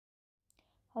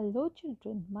Hello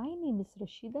children, my name is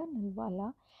Rashida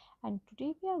Nulwala and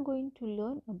today we are going to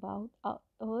learn about our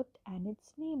earth and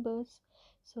its neighbors.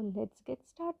 So let's get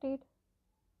started.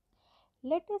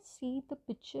 Let us see the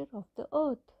picture of the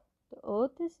earth. The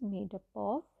earth is made up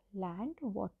of land,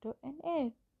 water and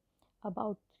air.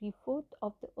 About 3/4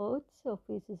 of the earth's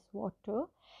surface is water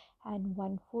and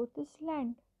 1/4 is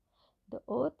land. The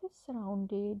earth is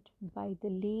surrounded by the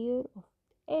layer of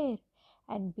air,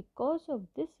 and because of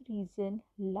this reason,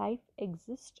 life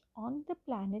exists on the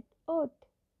planet Earth.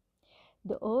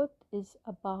 The earth is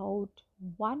about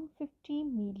 150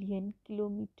 million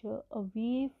kilometers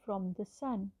away from the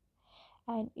sun,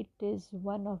 and it is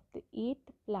one of the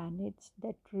 8 planets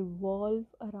that revolve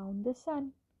around the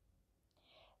sun.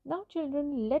 Now,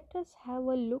 children, let us have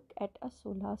a look at a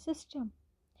solar system.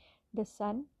 The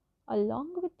sun,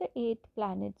 along with the 8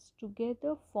 planets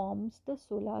together, forms the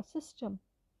solar system.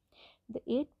 The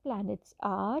 8 planets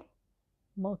are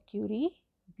Mercury,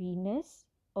 Venus,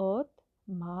 Earth,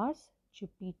 Mars,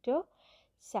 Jupiter,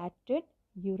 Saturn,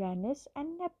 Uranus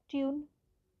and Neptune.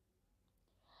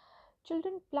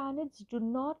 Children, planets do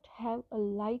not have a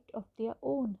light of their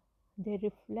own. They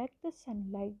reflect the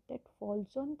sunlight that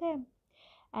falls on them.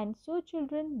 And so,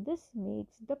 children, this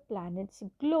makes the planets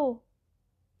glow.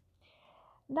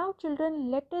 Now,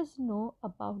 children, let us know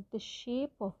about the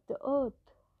shape of the earth.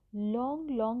 Long,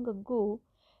 long ago,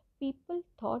 people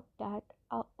thought that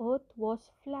our earth was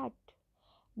flat,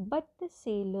 but the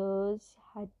sailors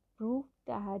had proved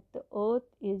that the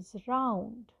earth is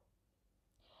round.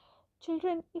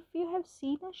 Children, if you have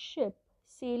seen a ship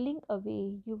sailing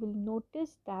away, you will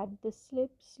notice that the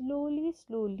ship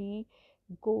slowly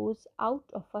goes out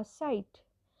of our sight.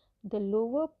 The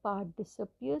lower part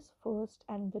disappears first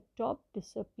and the top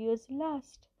disappears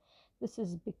last. This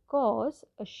is because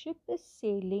a ship is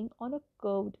sailing on a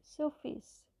curved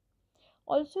surface.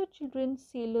 Also, children,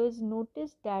 sailors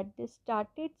noticed that they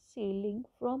started sailing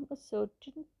from a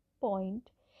certain point,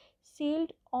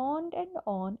 sailed on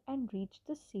and reached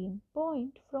the same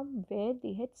point from where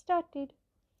they had started.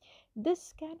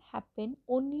 This can happen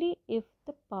only if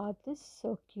the path is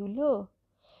circular.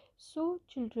 So,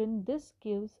 children, this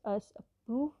gives us a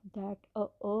proof that a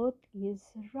earth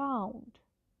is round.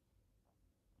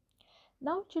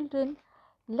 Now, children,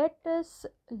 let us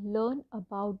learn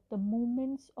about the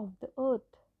movements of the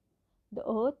earth. The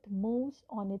earth moves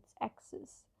on its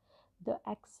axis. The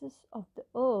axis of the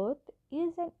earth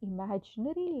is an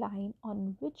imaginary line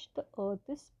on which the earth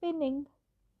is spinning.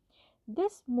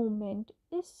 This movement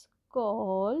is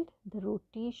called the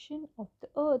rotation of the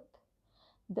earth.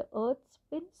 The earth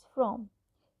spins from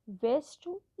west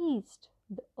to east.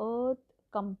 The earth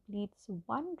completes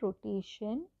one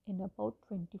rotation in about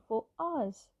 24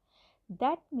 hours.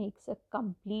 That makes a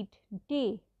complete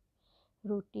day.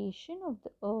 Rotation of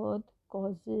the earth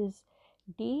causes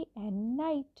day and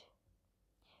night.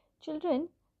 Children,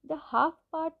 the half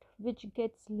part which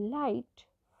gets light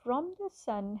from the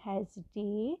sun has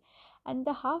day, and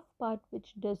the half part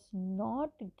which does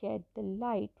not get the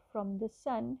light from the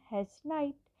sun has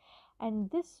night.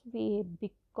 And this way,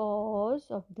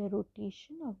 because of the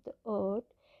rotation of the earth,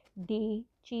 day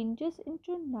changes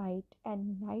into night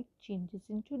and night changes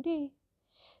into day.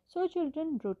 So,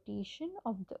 children, rotation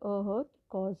of the earth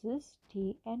causes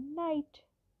day and night.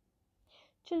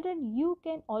 Children, you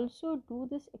can also do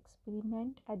this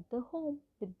experiment at the home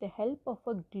with the help of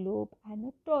a globe and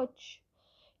a torch.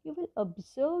 You will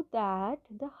observe that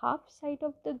the half side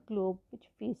of the globe which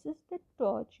faces the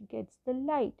torch gets the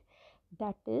light,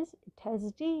 that is, it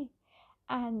has day,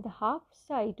 and the half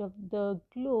side of the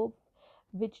globe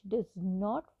which does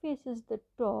not faces the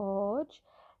torch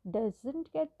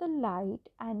doesn't get the light,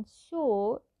 and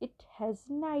so it has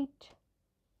night.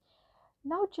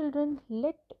 Now, children,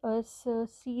 let us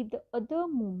see the other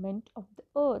movement of the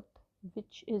earth,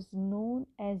 which is known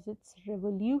as its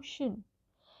revolution.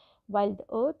 While the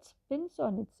earth spins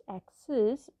on its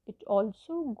axis, it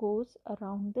also goes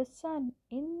around the sun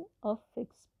in a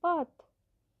fixed path.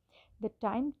 The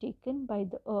time taken by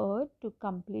the earth to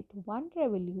complete one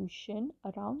revolution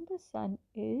around the sun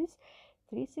is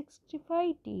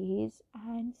 365 days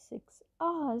and 6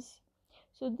 hours.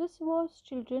 So this was,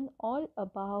 children, all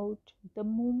about the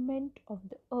movement of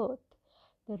the earth,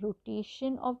 the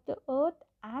rotation of the earth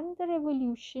and the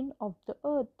revolution of the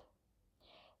earth.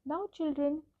 Now,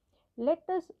 children, let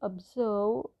us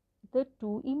observe the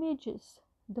two images.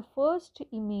 The first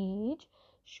image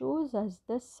shows us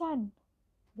the sun.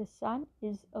 The sun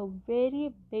is a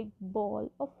very big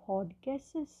ball of hot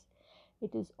gases.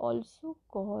 It is also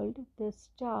called the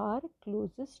star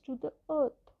closest to the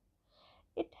earth.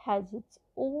 It has its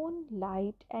own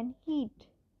light and heat.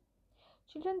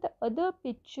 Children, the other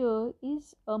picture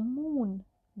is a moon.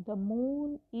 The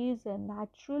moon is a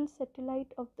natural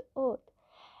satellite of the earth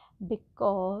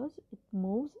because it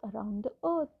moves around the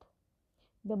earth.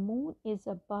 The moon is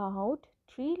about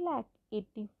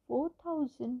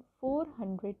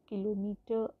 384,400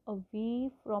 kilometers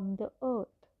away from the earth.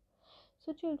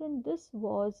 So children, this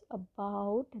was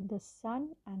about the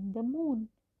sun and the moon.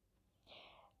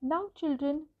 Now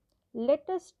children, let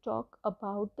us talk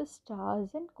about the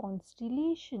stars and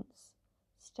constellations.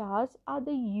 Stars are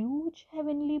the huge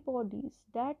heavenly bodies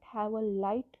that have a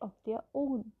light of their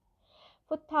own.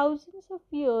 For thousands of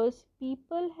years,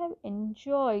 people have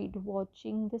enjoyed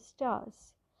watching the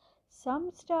stars.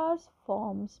 Some stars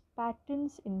form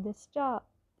patterns in the sky.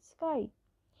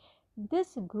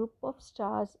 This group of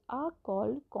stars are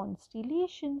called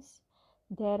constellations.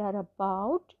 There are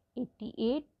about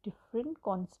 88 different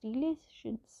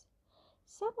constellations.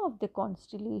 Some of the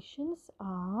constellations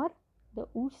are the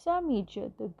Ursa Major,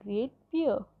 the Great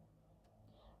Bear,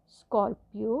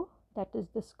 Scorpio, that is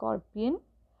the scorpion,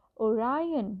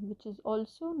 Orion, which is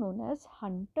also known as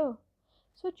Hunter.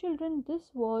 So children,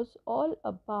 this was all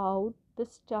about the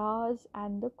stars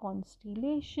and the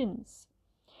constellations.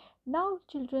 Now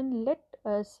children, let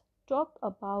us talk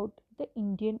about the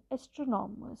Indian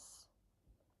astronomers.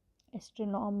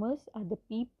 Astronomers are the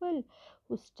people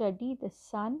who study the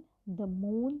sun, the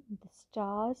moon, the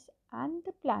stars and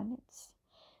the planets.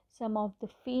 Some of the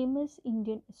famous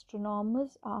Indian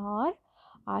astronomers are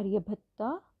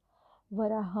Aryabhatta,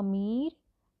 Varahamir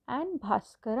and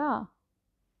Bhaskara.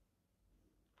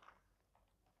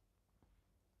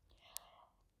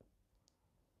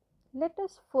 Let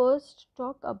us first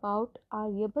talk about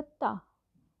Aryabhatta.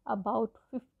 About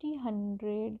 50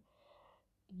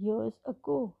 years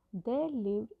ago, there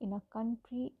lived in a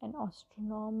country an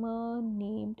astronomer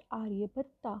named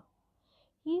Aryabhatta.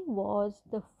 He was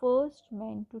the first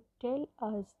man to tell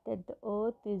us that the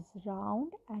earth is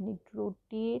round and it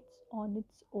rotates on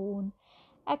its own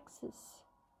axis.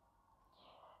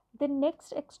 The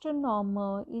next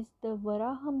astronomer is the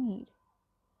Varahamir,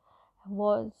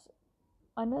 was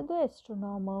another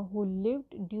astronomer who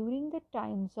lived during the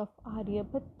times of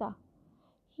Aryabhatta.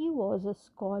 He was a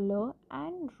scholar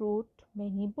and wrote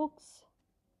many books.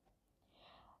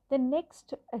 The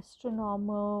next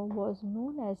astronomer was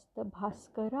known as the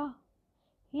Bhaskara.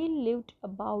 He lived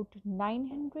about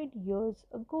 900 years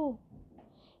ago.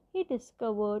 He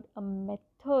discovered a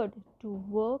method to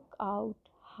work out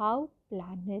how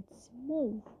planets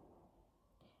move.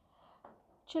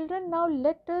 Children, now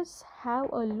let us have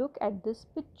a look at this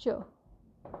picture.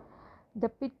 The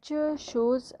picture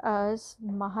shows us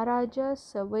Maharaja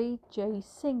Savai Jai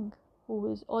Singh, who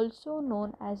is also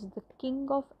known as the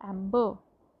King of Amber.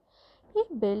 He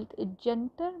built a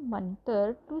Jantar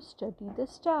Mantar to study the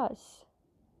stars.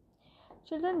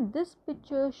 Children, this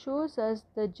picture shows us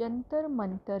the Jantar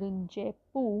Mantar in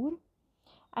Jaipur,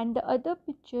 and the other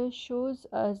picture shows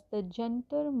us the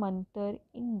Jantar Mantar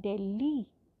in Delhi.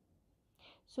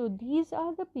 So these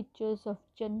are the pictures of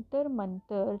Jantar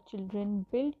Mantar, children,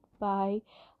 built by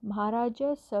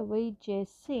Maharaja Savai Jai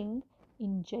Singh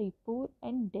in Jaipur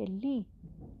and Delhi.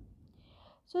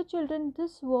 So children,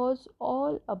 this was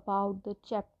all about the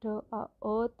chapter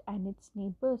Earth and its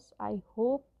neighbors. I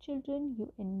hope children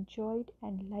you enjoyed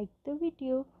and liked the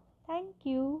video. Thank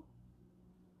you.